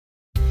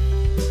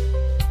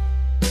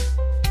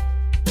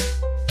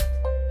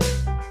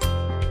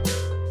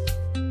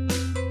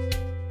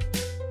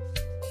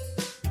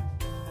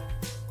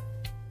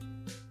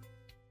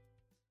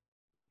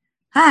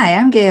Hi,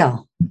 I'm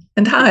Gail.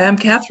 And hi, I'm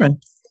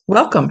Catherine.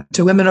 Welcome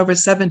to Women Over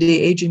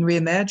 70 Aging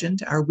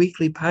Reimagined, our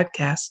weekly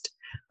podcast.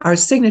 Our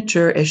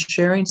signature is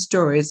sharing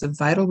stories of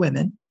vital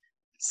women,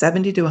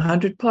 70 to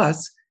 100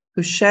 plus,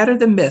 who shatter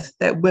the myth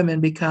that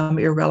women become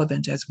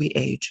irrelevant as we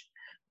age.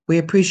 We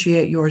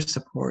appreciate your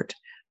support.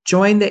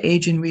 Join the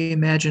Aging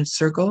Reimagined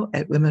Circle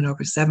at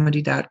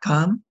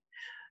womenover70.com.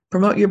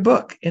 Promote your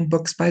book in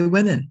Books by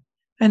Women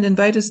and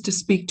invite us to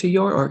speak to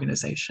your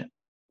organization.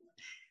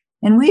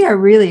 And we are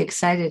really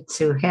excited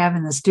to have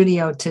in the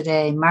studio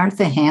today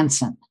Martha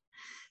Hanson.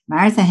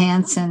 Martha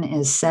Hanson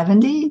is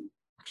 70.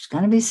 She's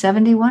going to be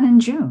 71 in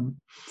June.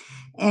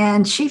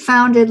 And she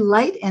founded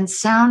Light and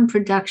Sound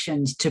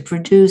Productions to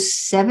produce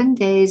 7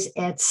 Days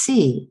at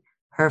Sea,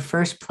 her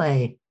first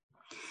play.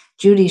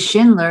 Judy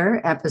Schindler,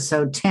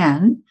 episode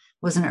 10,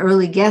 was an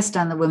early guest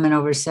on the Women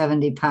Over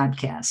 70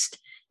 podcast,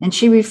 and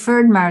she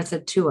referred Martha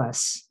to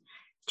us.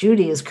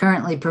 Judy is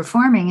currently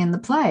performing in the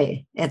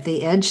play at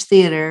the Edge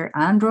Theater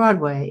on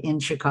Broadway in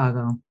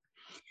Chicago.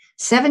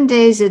 7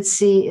 Days at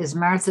Sea is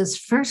Martha's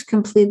first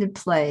completed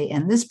play,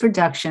 and this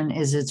production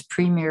is its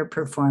premiere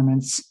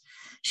performance.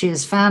 She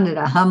has found it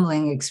a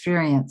humbling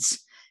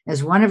experience.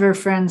 As one of her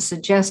friends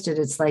suggested,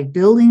 it's like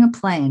building a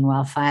plane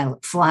while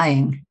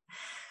flying.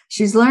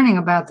 She's learning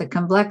about the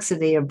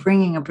complexity of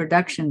bringing a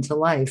production to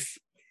life.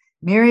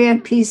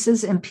 Myriad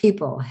pieces and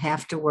people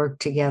have to work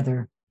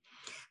together.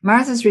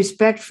 Martha's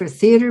respect for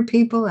theater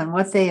people and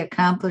what they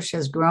accomplish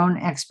has grown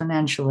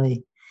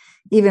exponentially.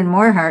 Even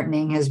more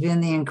heartening has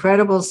been the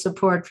incredible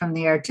support from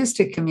the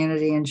artistic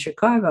community in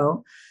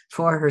Chicago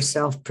for her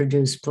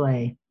self-produced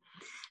play.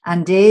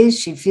 On days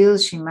she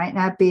feels she might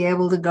not be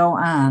able to go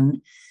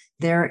on,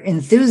 their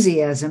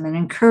enthusiasm and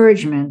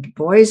encouragement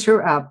buoys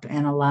her up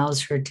and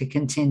allows her to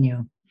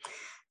continue.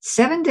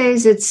 7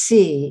 Days at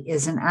Sea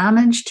is an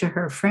homage to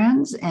her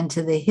friends and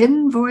to the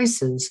hidden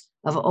voices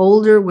of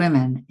older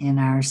women in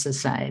our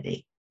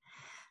society.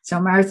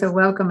 So Martha,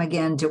 welcome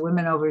again to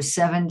Women Over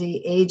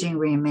 70 Aging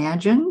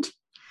Reimagined.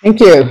 Thank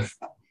you.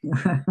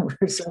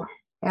 We're so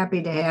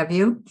happy to have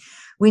you.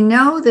 We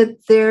know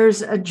that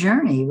there's a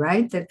journey,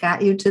 right, that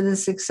got you to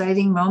this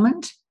exciting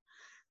moment.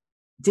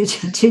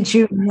 Did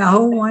you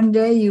know one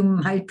day you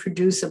might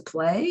produce a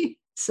play?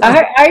 So.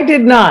 I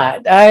did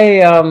not.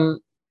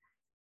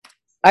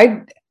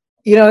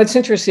 It's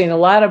interesting. A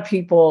lot of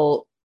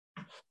people,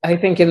 I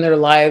think in their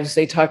lives,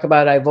 they talk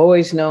about, I've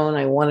always known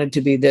I wanted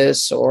to be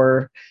this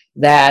or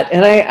that.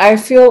 And I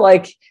feel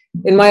like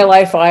in my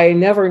life, I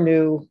never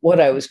knew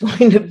what I was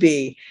going to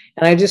be.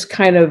 And I just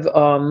kind of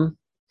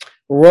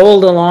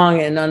rolled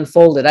along and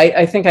unfolded.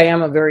 I think I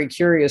am a very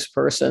curious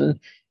person.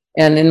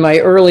 And in my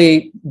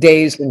early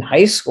days in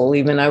high school,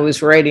 even, I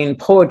was writing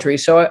poetry.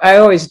 So I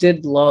always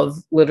did love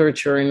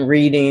literature and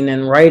reading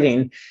and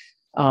writing.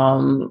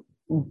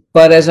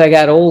 But as I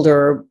got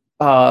older,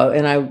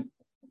 and I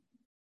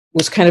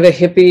was kind of a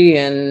hippie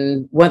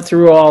and went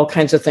through all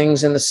kinds of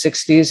things in the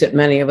 60s that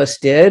many of us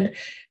did,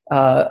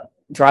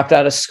 dropped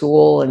out of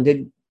school and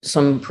did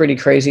some pretty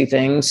crazy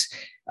things.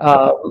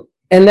 And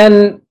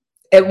then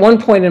at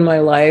one point in my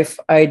life,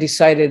 I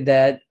decided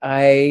that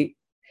I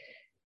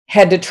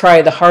had to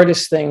try the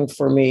hardest thing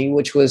for me,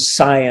 which was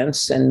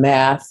science and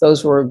math.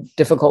 Those were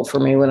difficult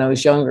for me when I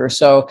was younger.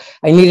 So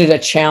I needed a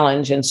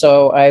challenge. And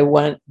so I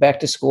went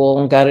back to school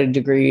and got a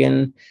degree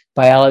in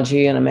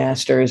biology and a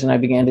master's, and I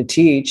began to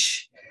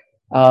teach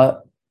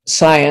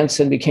science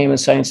and became a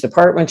science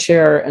department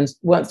chair and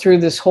went through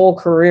this whole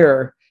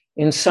career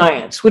in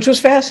science, which was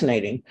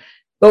fascinating.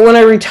 But when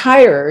I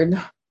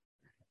retired,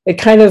 it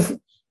kind of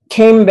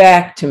came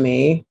back to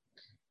me,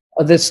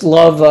 this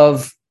love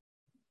of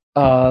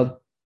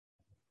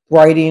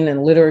writing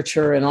and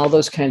literature and all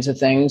those kinds of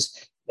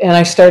things. And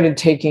I started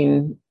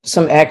taking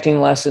some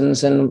acting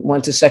lessons and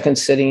went to Second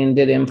City and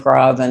did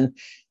improv.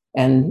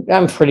 And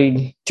I'm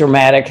pretty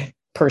dramatic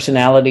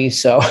personality,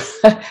 so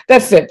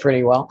that fit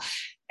pretty well.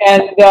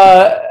 And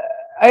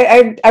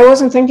I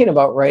wasn't thinking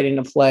about writing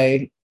a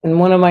play. And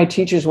one of my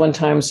teachers one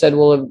time said,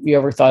 well, have you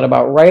ever thought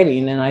about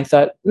writing? And I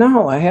thought,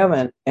 no, I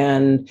haven't.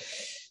 And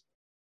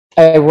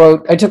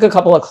I took a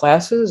couple of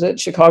classes at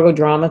Chicago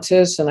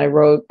Dramatists, and I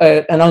wrote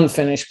an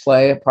unfinished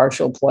play, a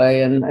partial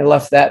play, and I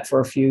left that for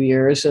a few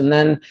years. And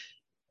then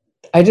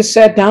I just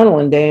sat down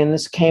one day and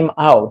this came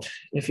out,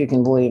 if you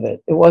can believe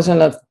it. It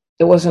wasn't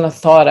a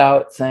thought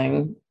out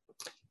thing,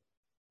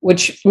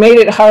 which made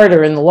it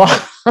harder in the long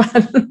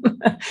run.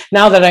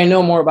 Now that I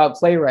know more about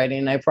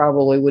playwriting, I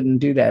probably wouldn't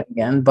do that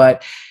again.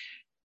 But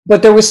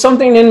there was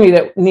something in me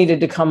that needed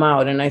to come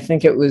out. And I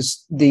think it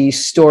was the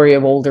story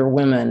of older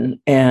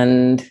women.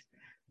 And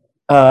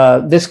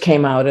this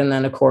came out. And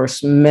then, of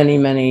course,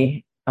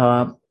 many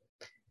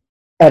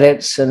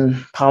edits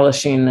and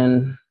polishing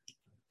and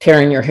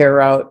tearing your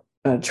hair out,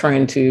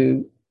 trying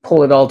to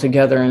pull it all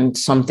together in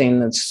something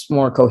that's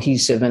more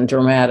cohesive and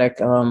dramatic,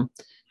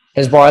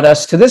 has brought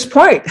us to this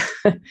point.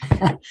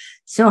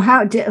 So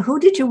who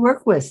did you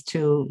work with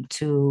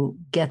to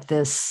get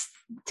this,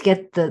 to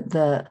get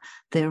the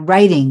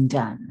writing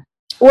done?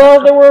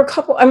 Well, there were a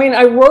couple. I mean,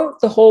 I wrote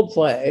the whole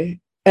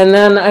play, and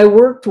then I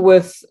worked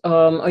with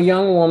a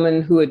young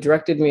woman who had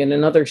directed me in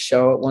another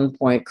show at one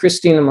point,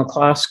 Christina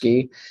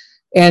McCloskey,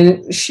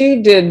 and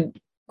she did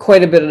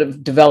quite a bit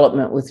of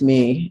development with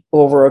me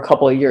over a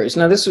couple of years.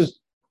 Now, this was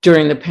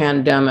during the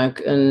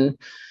pandemic, and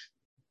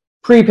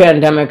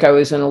pre-pandemic, I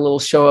was in a little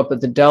show up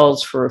at the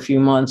Dells for a few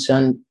months,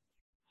 and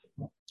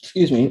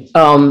excuse me.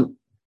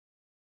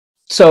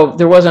 So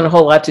there wasn't a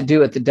whole lot to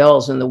do at the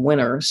Dells in the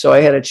winter, so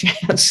I had a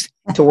chance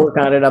to work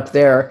on it up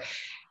there.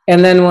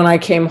 And then when I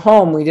came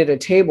home, we did a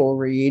table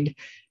read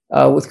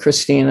with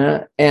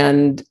Christina,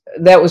 and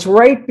that was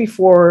right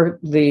before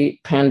the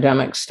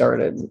pandemic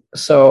started.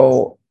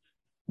 So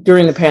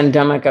during the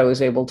pandemic, I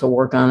was able to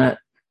work on it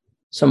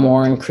some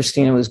more, and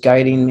Christina was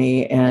guiding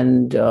me,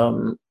 and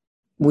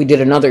we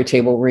did another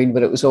table read,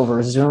 but it was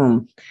over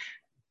Zoom.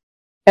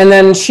 And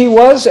then she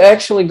was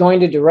actually going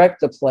to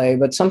direct the play,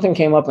 but something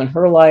came up in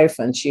her life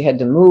and she had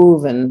to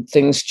move and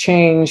things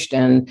changed.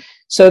 And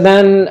so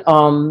then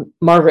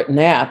Margaret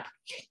Knapp,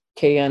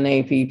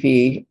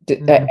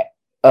 Knapp,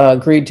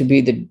 agreed to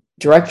be the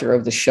director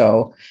of the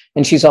show.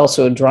 And she's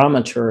also a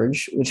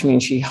dramaturge, which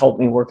means she helped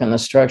me work on the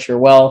structure.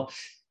 Well,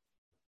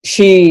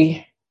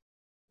 she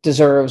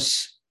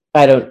deserves,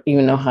 I don't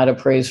even know how to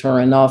praise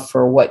her enough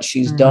for what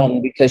she's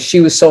done, because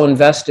she was so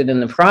invested in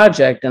the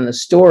project and the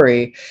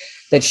story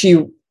that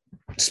she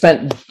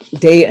spent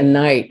day and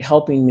night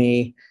helping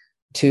me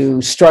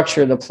to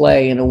structure the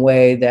play in a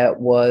way that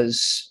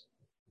was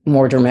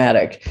more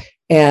dramatic,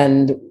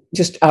 and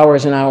just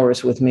hours and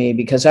hours with me,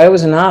 because I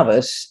was a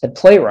novice at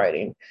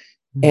playwriting.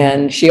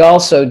 And she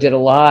also did a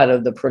lot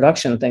of the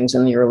production things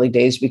in the early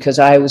days, because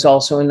I was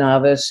also a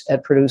novice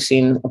at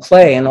producing a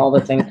play and all the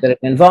things that it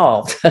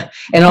involved.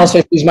 And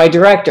also she's my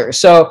director.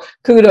 So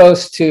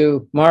kudos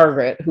to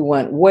Margaret, who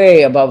went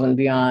way above and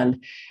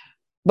beyond.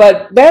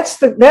 But that's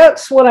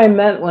what I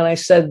meant when I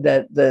said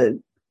that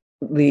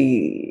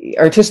the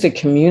artistic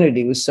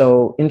community was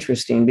so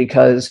interesting,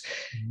 because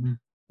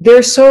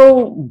they're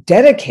so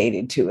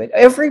dedicated to it.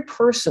 Every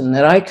person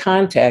that I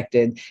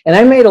contacted, and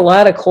I made a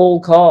lot of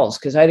cold calls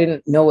because I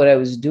didn't know what I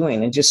was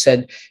doing, and just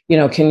said,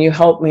 can you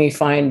help me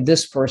find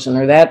this person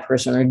or that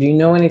person, or do you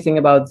know anything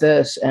about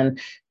this? And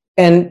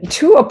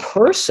to a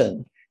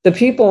person, the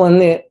people in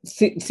the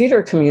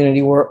theater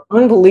community were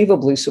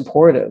unbelievably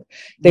supportive.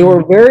 They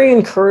were very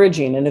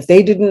encouraging. And if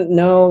they didn't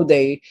know,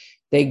 they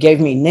gave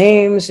me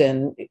names.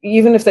 And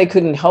even if they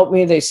couldn't help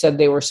me, they said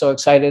they were so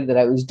excited that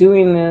I was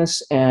doing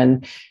this.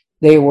 And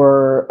they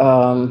were,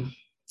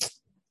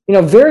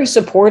 very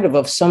supportive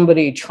of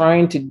somebody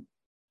trying to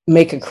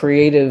make a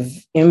creative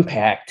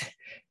impact.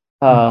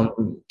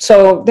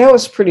 So that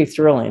was pretty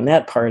thrilling,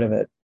 that part of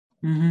it.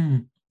 Mm-hmm.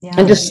 Yeah.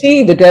 And to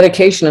see the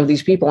dedication of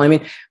these people. I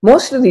mean,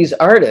 most of these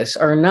artists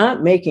are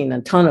not making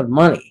a ton of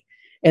money,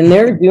 and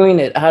they're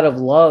doing it out of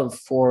love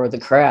for the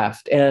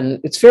craft.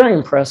 And it's very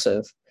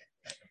impressive.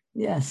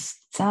 Yes,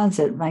 sounds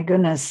it. My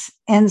goodness.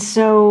 And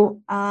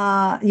so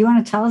you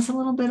want to tell us a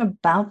little bit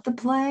about the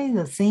play,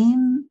 the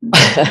theme?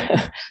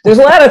 There's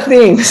a lot of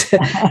themes.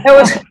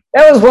 That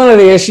was one of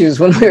the issues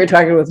when we were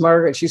talking with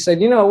Margaret. She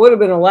said, it would have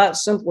been a lot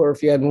simpler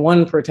if you had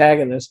one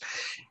protagonist.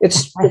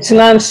 It's an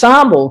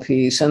ensemble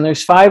piece, and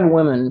there's 5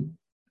 women,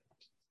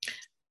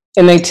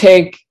 and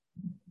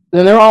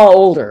they're all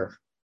older,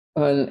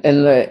 and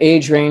the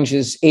age range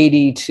is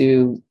 80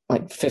 to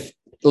like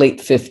late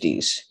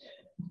 50s.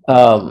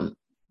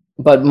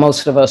 But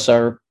most of us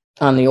are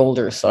on the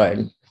older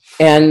side.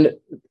 And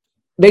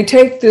they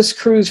take this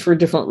cruise for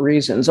different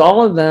reasons.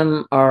 All of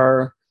them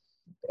are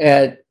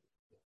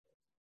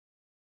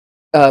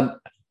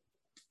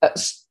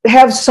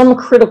have some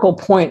critical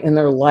point in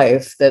their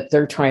life that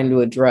they're trying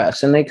to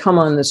address, and they come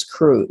on this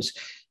cruise.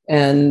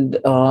 And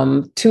 2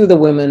 of the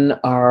women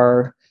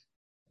are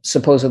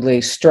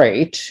supposedly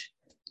straight,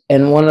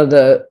 and 3 of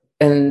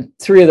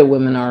the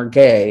women are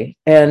gay,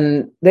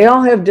 and they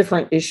all have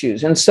different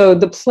issues. And so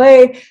the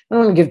play, I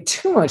don't want to give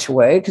too much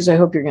away because I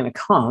hope you're going to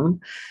come.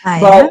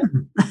 But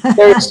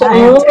there's some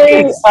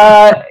really,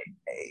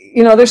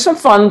 there's some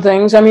fun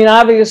things. I mean,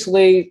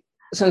 obviously,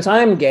 since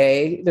I'm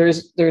gay,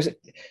 there's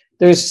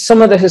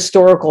some of the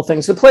historical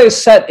things. The play is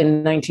set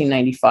in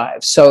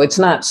 1995, so it's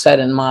not set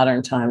in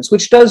modern times,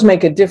 which does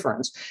make a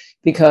difference,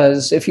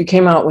 because if you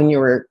came out when you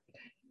were,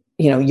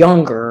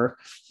 younger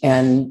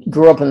and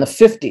grew up in the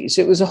 50s,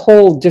 it was a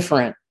whole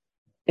different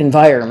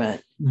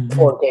environment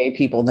for gay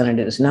people than it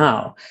is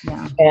now.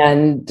 Yeah.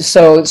 And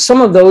so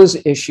some of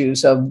those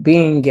issues of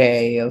being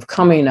gay, of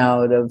coming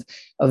out,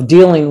 of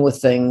dealing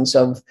with things,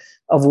 of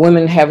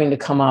women having to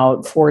come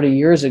out 40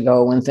 years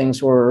ago when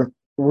things were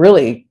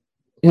really,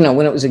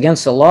 when it was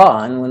against the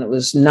law and when it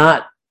was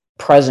not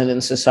present in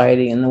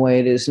society in the way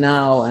it is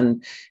now.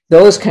 And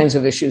those kinds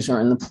of issues are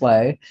in the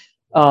play.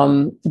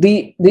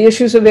 The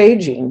issues of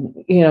aging,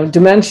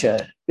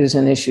 dementia is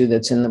an issue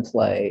that's in the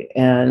play.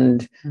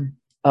 And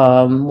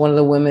one of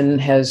the women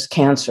has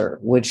cancer,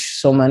 which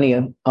so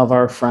many of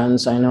our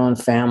friends I know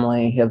and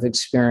family have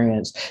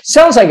experienced.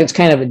 Sounds like it's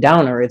kind of a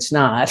downer. It's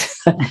not.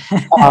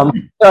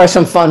 There are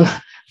some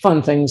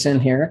fun things in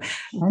here.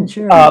 I'm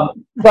sure.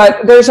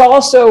 But there's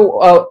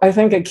also, I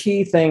think, a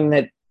key thing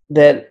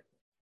that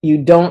you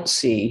don't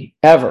see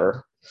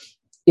ever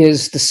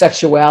is the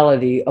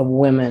sexuality of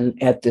women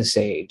at this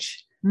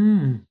age.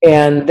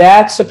 And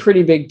that's a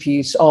pretty big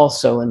piece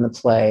also in the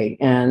play.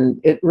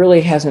 And it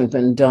really hasn't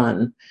been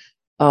done.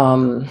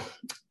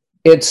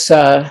 It's,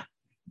 I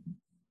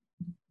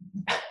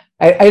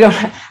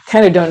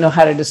don't know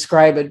how to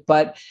describe it,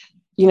 but,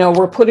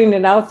 we're putting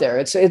it out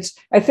there.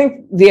 I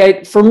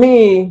think for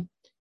me,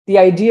 the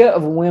idea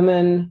of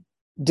women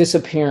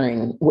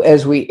disappearing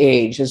as we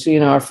age, as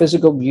our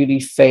physical beauty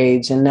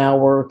fades, and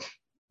now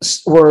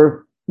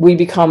we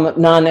become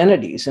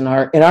non-entities in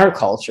our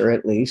culture,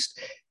 at least.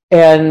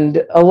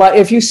 And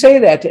if you say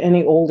that to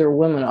any older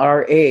women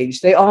our age,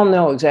 they all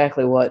know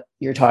exactly what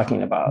you're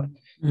talking about.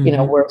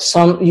 Where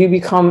you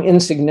become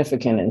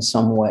insignificant in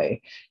some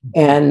way,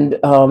 and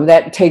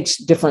that takes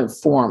different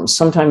forms.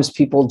 Sometimes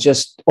people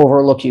just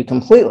overlook you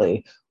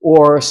completely,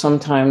 or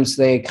sometimes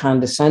they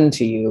condescend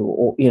to you,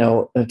 or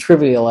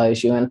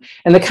trivialize you.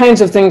 And the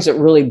kinds of things that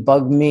really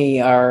bug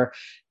me are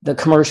the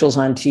commercials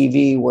on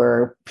TV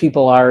where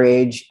people our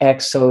age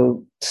act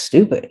so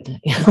stupid.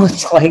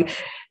 It's like,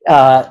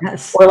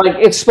 Yes. or like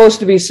it's supposed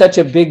to be such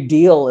a big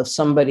deal if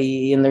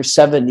somebody in their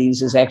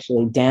 70s is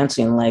actually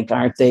dancing, like,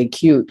 aren't they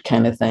cute,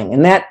 kind of thing.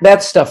 And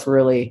that stuff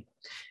really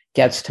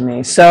gets to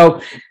me.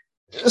 So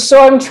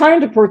I'm trying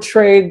to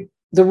portray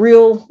the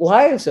real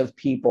lives of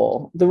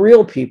people, the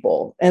real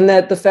people, and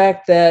that the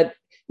fact that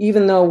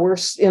even though we're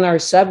in our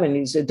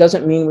 70s, it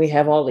doesn't mean we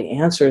have all the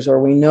answers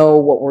or we know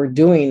what we're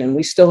doing. And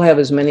we still have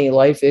as many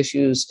life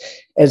issues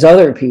as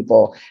other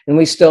people. And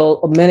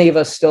many of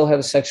us still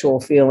have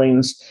sexual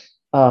feelings.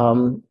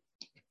 And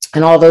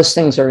all those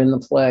things are in the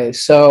play.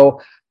 So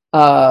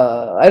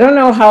I don't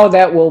know how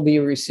that will be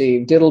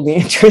received. It'll be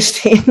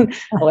interesting.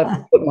 I'll have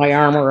to put my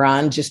armor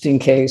on just in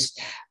case.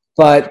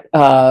 But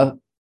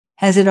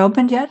has it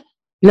opened yet?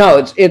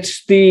 No,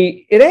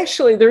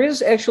 there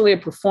is actually a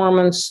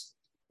performance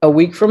a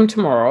week from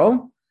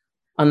tomorrow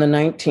on the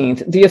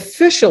 19th. The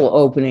official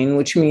opening,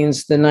 which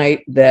means the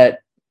night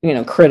that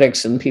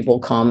critics and people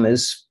come,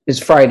 is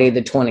Friday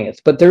the 20th.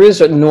 But there is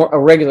a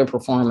regular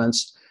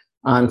performance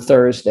on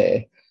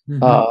Thursday.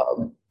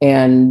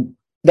 And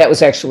that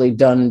was actually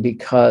done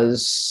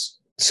because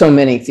so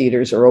many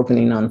theaters are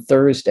opening on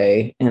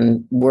Thursday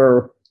and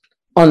we're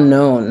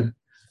unknown.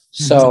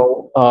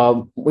 So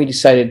we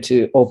decided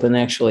to open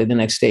actually the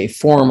next day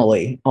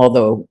formally,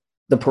 although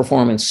the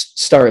performance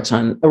starts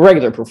on a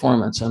regular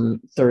performance on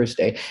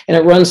Thursday. And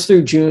it runs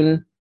through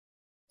June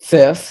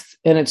 5th.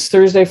 And it's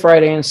Thursday,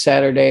 Friday, and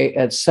Saturday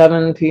at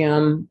 7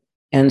 p.m.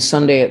 and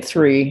Sunday at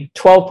 3,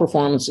 12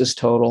 performances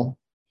total.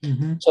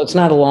 So it's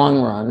not a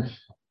long run,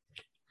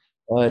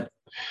 but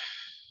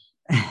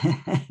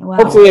Wow.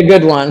 hopefully a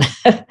good one.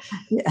 Yeah.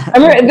 I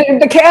mean,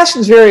 the cast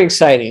is very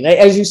exciting.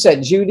 As you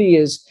said, Judy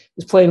is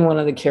playing one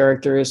of the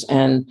characters,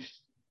 and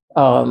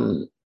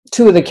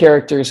two of the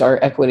characters are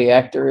equity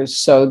actors.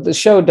 So the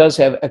show does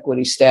have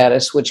equity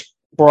status, which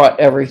brought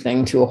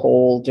everything to a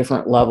whole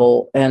different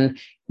level. And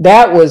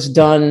that was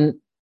done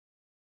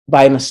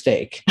by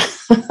mistake.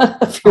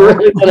 If you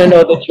really want to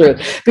know the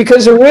truth,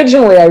 because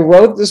originally I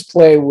wrote this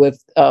play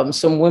with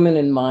some women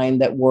in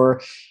mind that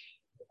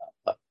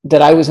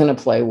I was in a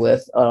play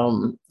with,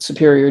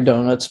 Superior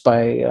Donuts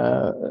by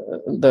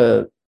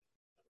the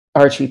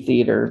Archie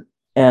Theater,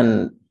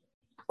 and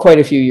quite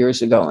a few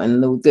years ago.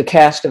 And the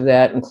cast of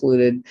that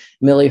included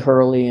Millie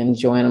Hurley and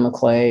Joanna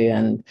McClay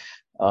and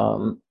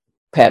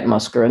Pat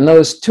Musker, and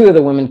those two of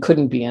the women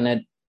couldn't be in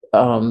it.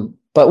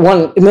 But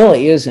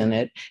Millie is in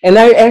it. And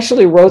I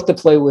actually wrote the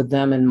play with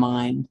them in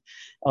mind.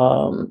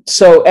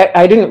 So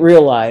I didn't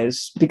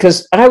realize,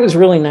 because I was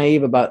really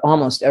naive about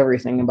almost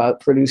everything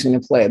about producing a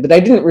play, but I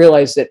didn't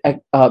realize that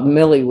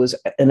Millie was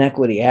an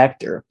equity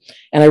actor.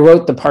 And I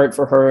wrote the part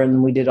for her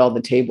and we did all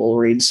the table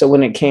reads. So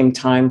when it came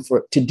time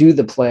to do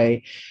the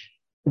play,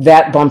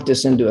 that bumped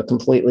us into a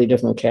completely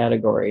different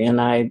category. And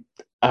I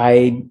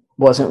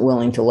wasn't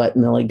willing to let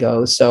Millie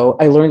go. So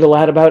I learned a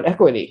lot about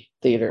equity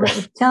theater.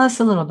 Well, tell us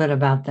a little bit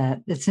about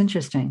that. It's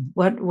interesting.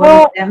 What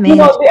does that mean?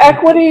 The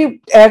equity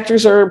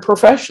actors are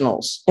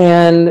professionals,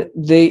 and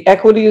the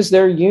equity is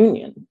their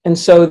union. And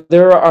so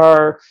there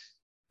are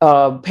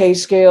pay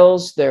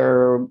scales, there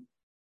are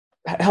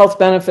health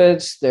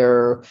benefits,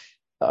 there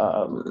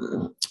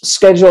are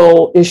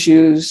schedule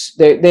issues.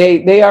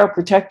 They are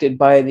protected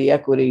by the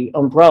equity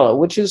umbrella,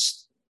 which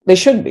is, they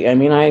should be. I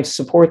mean, I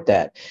support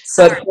that.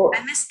 Sorry,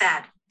 I missed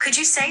that. Could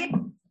you say it?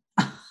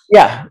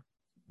 Yeah,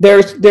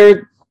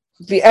 the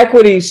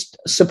equity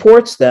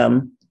supports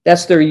them.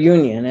 That's their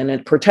union, and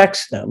it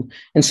protects them.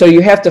 And so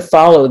you have to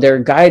follow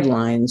their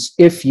guidelines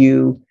if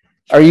you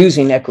are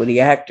using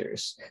equity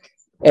actors.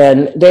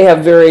 And they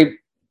have very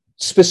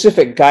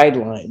specific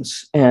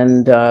guidelines.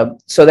 And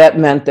so that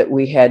meant that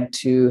we had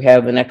to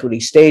have an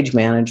equity stage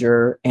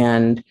manager,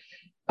 and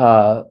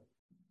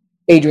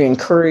Adrienne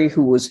Curry,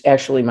 who was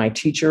actually my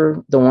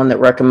teacher, the one that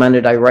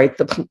recommended I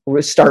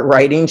start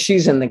writing,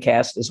 she's in the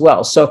cast as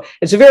well. So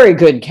it's a very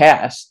good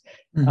cast,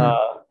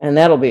 and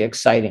that'll be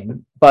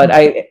exciting. But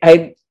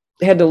I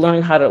had to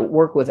learn how to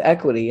work with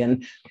equity.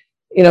 And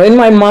in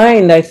my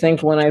mind, I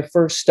think when I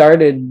first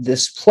started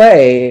this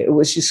play, it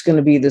was just going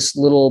to be this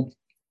little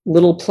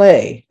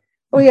play.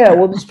 Oh yeah,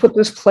 we'll just put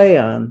this play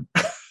on.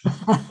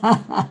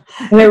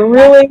 And it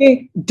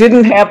really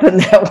didn't happen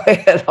that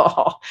way at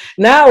all.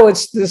 Now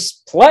it's this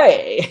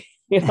play,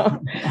 Yeah.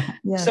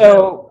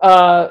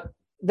 So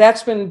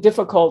that's been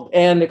difficult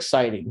and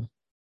exciting.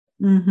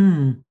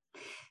 Mm-hmm.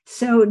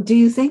 So do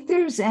you think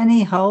there's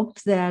any hope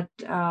that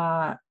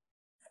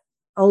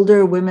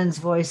older women's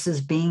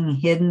voices being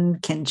hidden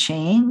can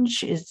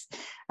change?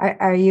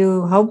 Are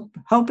you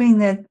hoping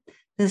that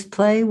this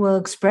play will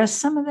express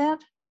some of that?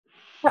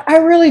 I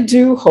really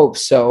do hope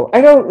so.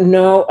 I don't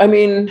know. I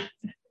mean,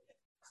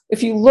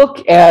 if you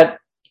look at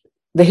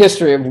the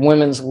history of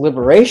women's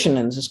liberation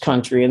in this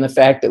country and the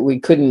fact that we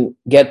couldn't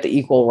get the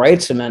Equal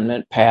Rights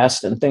Amendment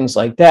passed and things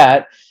like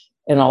that,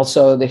 and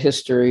also the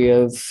history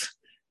of,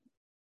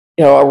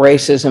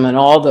 racism and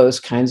all those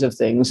kinds of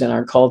things in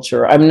our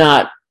culture, I'm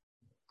not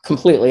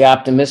completely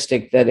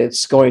optimistic that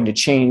it's going to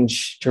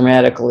change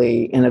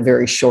dramatically in a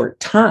very short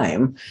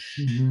time.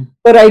 Mm-hmm.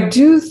 But I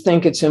do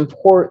think it's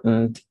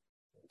important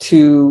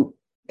to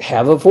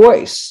have a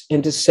voice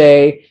and to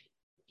say,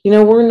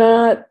 we're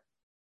not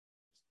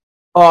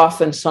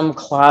off in some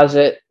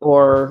closet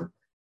or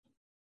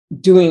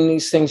doing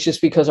these things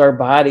just because our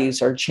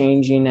bodies are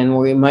changing and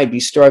we might be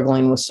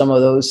struggling with some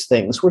of those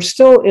things. We're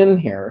still in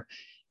here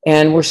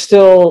and we're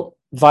still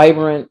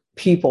vibrant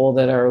people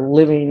that are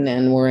living,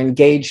 and we're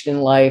engaged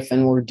in life,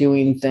 and we're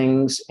doing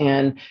things,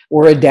 and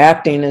we're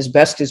adapting as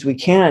best as we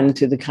can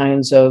to the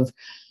kinds of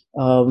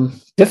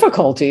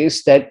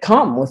difficulties that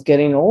come with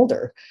getting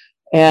older.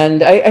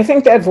 And I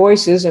think that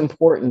voice is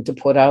important to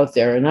put out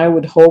there. And I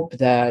would hope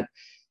that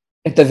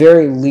at the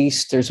very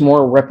least, there's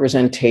more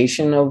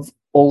representation of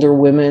older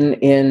women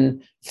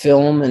in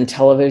film and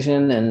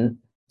television and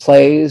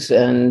plays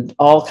and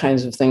all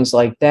kinds of things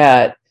like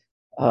that.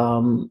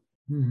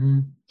 Mm-hmm.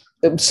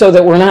 So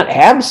that we're not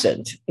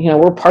absent.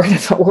 We're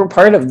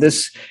part of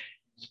this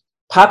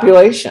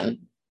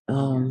population.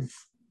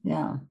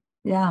 Yeah.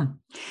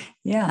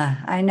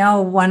 I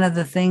know one of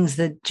the things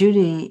that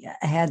Judy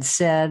had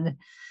said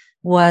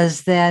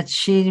was that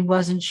she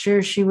wasn't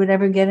sure she would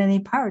ever get any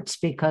parts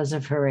because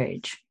of her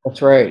age.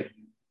 That's right.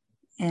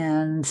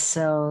 And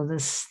so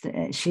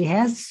she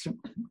has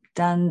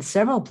done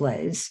several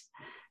plays,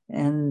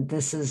 and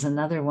this is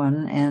another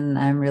one, and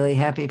I'm really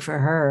happy for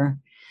her.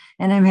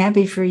 And I'm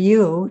happy for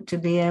you to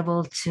be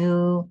able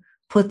to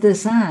put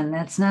this on.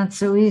 That's not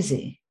so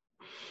easy.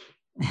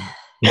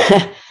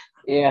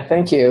 Yeah,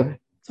 thank you.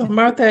 So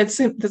Martha, it's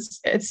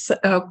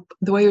the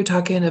way you're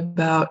talking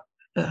about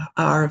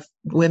our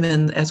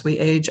women as we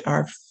age,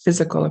 our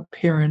physical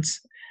appearance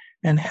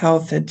and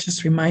health. It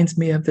just reminds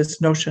me of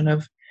this notion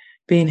of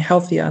being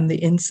healthy on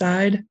the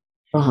inside.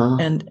 Uh-huh.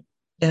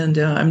 And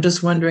I'm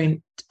just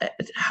wondering,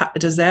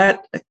 is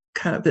that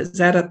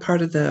a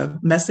part of the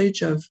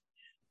message of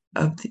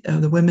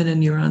the women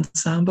in your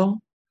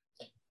ensemble?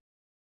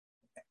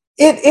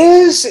 It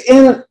is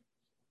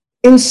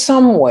in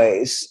some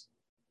ways.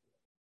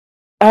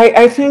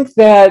 I think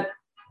that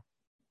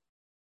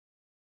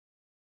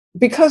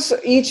because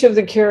each of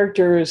the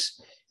characters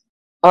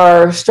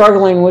are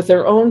struggling with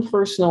their own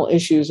personal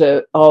issues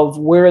of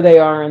where they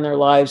are in their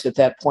lives at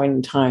that point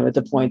in time, at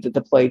the point that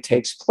the play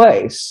takes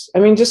place. I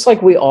mean, just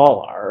like we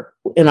all are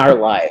in our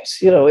lives,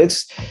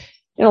 it's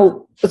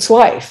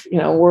life.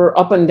 We're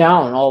up and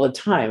down all the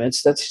time.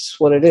 That's just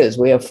what it is.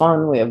 We have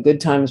fun, we have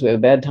good times, we have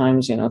bad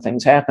times,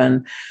 things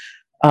happen.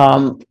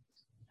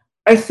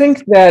 I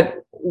think that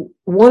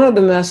one of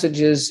the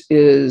messages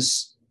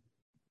is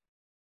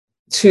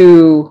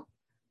to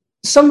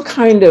some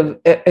kind of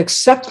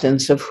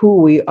acceptance of who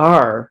we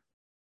are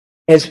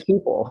as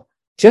people,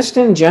 just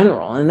in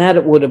general, and that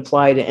it would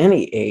apply to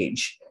any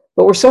age.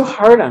 But we're so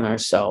hard on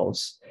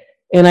ourselves.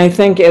 And I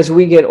think as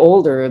we get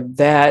older,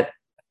 that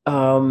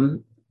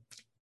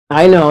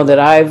I know that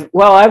I've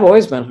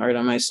always been hard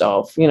on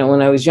myself.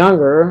 When I was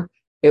younger,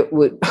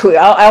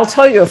 I'll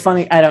tell you a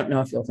funny, I don't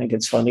know if you'll think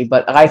it's funny,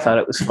 but I thought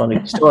it was a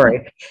funny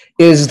story,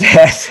 is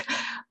that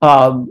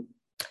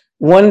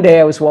one day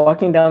I was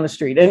walking down the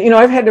street, and,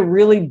 I've had to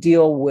really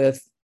deal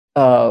with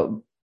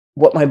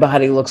what my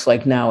body looks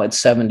like now at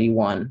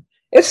 71.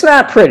 It's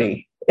not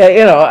pretty.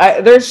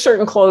 There's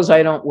certain clothes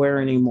I don't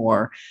wear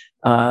anymore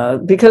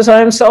because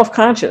I'm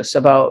self-conscious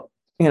about,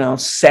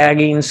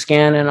 sagging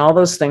skin and all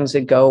those things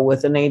that go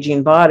with an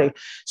aging body.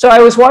 So I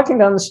was walking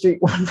down the street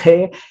one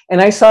day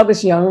and I saw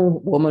this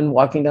young woman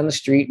walking down the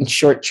street in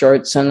short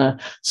shorts and a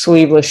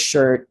sleeveless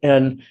shirt.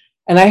 And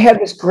I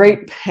had this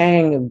great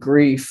pang of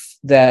grief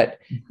that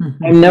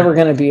I'm never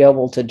going to be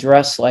able to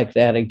dress like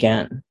that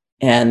again.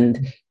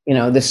 And,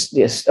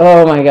 this,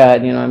 oh my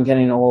God, I'm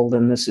getting old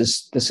and this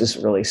is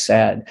really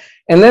sad.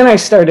 And then I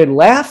started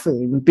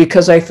laughing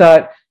because I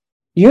thought,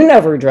 you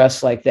never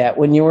dressed like that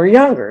when you were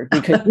younger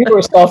because you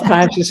were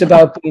self-conscious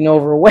about being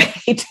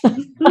overweight.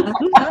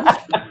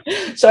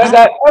 So I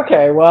thought,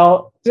 okay,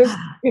 well, just,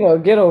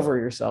 get over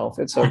yourself.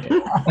 It's okay.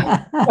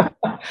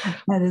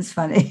 That is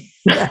funny.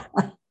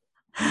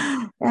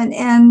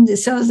 And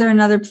so is there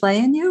another play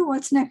in you?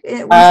 What's next?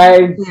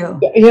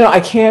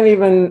 I can't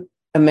even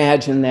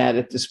imagine that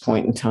at this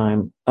point in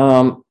time.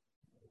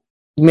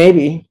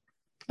 Maybe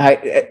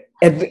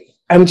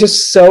I'm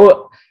just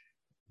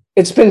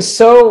it's been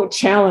so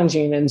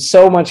challenging and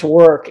so much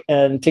work,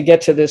 and to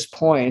get to this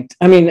point,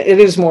 I mean, it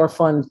is more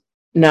fun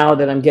now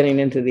that I'm getting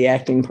into the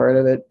acting part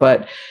of it,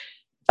 but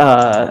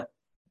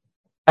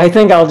I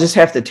think I'll just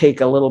have to take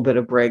a little bit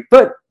of break.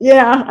 But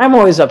yeah, I'm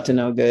always up to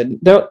no good.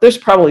 There's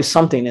probably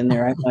something in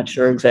there. I'm not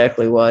sure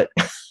exactly what.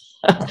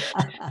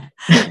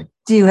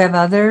 Do you have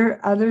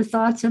other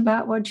thoughts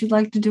about what you'd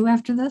like to do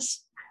after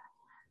this?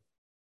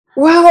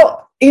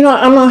 Well,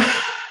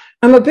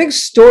 I'm a big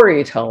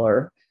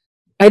storyteller.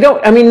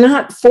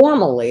 Not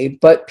formally,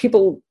 but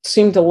people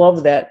seem to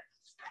love that.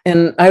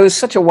 And I was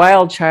such a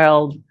wild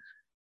child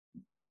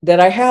that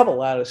I have a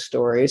lot of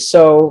stories.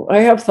 So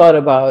I have thought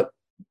about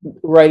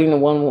writing a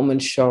one-woman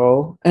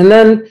show. And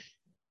then,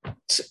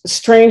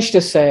 strange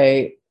to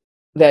say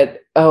that,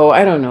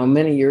 I don't know,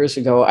 many years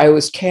ago, I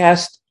was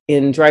cast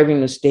in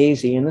Driving Miss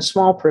Daisy in a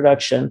small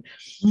production.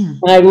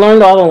 And I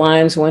learned all the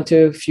lines, went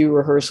to a few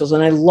rehearsals,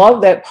 and I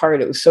loved that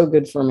part. It was so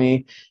good for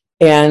me.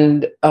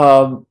 And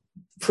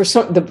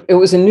it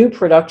was a new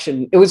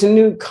production. It was a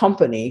new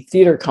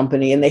theater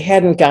company, and they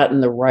hadn't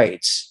gotten the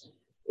rights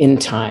in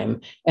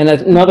time. And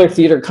another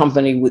theater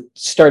company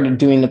started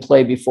doing the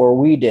play before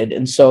we did.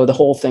 And so the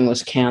whole thing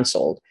was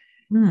canceled.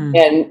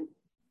 And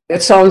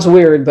it sounds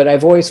weird, but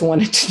I've always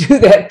wanted to do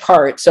that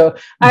part. So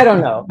I don't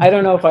know. I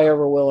don't know if I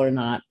ever will or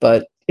not,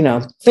 but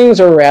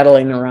things are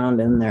rattling around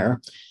in there.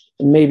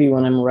 And maybe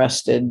when I'm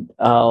rested,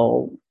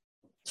 I'll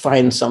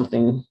find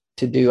something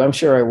to do. I'm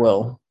sure I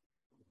will.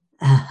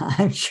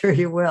 I'm sure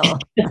you will.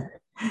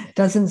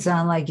 Doesn't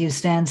sound like you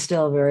stand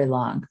still very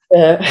long.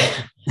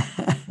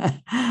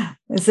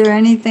 Is there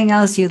anything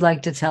else you'd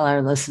like to tell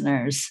our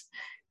listeners?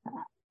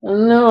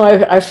 No,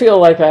 I feel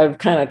like I've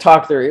kind of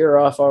talked their ear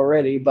off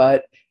already,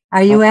 but.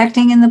 Are you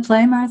acting in the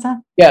play,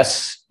 Martha?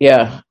 Yes.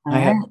 Yeah.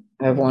 I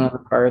have one of the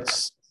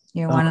parts.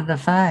 You're one of the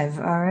 5.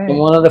 All right. I'm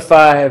one of the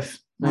 5.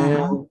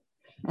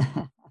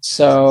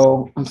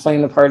 So I'm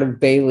playing the part of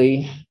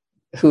Bailey,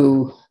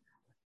 who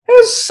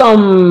has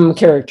some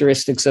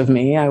characteristics of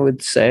me, I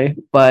would say,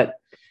 but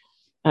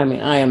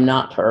I am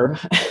not her.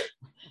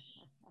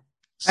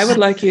 I would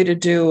like you to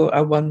do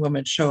a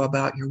one-woman show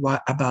about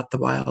the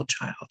wild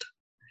child.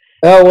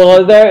 Oh,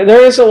 well,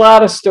 there is a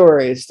lot of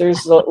stories.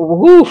 There's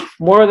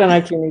more than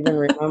I can even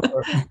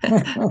remember.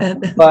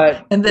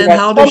 and then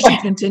how does she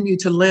continue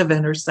to live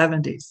in her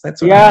 70s?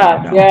 That's what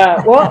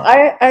yeah. Well,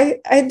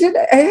 I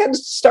had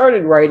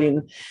started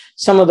writing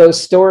some of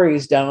those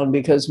stories down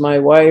because my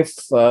wife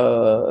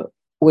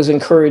was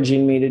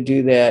encouraging me to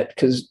do that,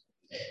 because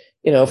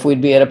if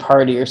we'd be at a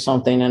party or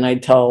something and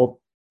I'd tell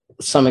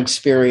some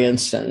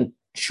experience, and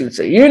she would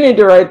say, you need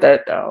to write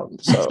that down.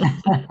 So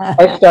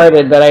I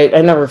started, but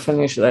I never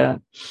finished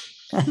that.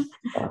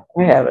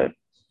 I have it.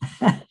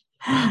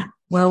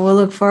 Well, we'll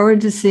look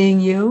forward to seeing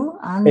you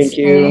on the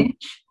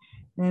stage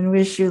and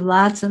wish you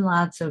lots and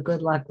lots of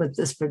good luck with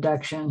this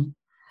production.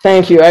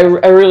 Thank you. I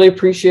really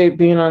appreciate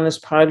being on this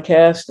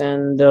podcast.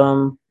 And,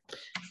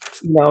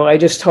 I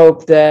just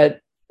hope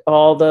that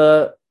all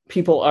the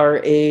people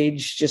our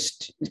age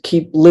just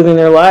keep living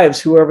their lives,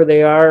 whoever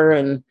they are,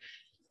 and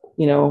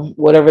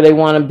whatever they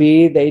want to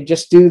be, they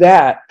just do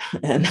that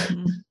and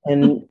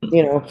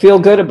feel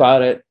good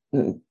about it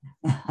and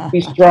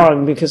be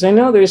strong, because I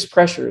know there's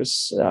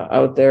pressures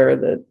out there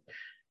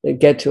that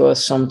get to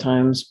us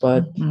sometimes,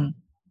 but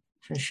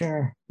for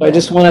sure. I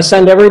just want to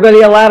send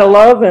everybody a lot of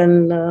love,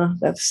 and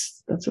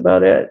that's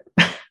about it.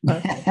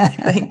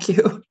 Thank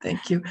you.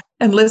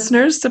 And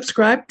listeners,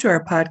 subscribe to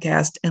our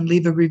podcast and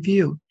leave a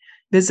review.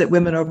 Visit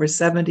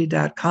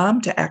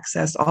womenover70.com to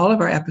access all of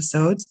our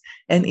episodes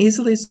and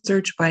easily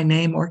search by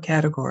name or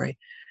category.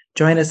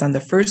 Join us on the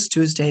first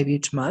Tuesday of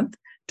each month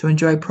to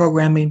enjoy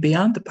programming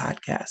beyond the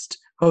podcast,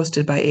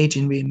 hosted by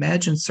Aging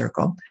Reimagined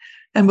Circle.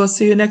 And we'll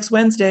see you next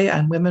Wednesday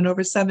on Women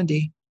Over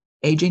 70,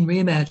 Aging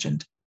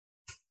Reimagined.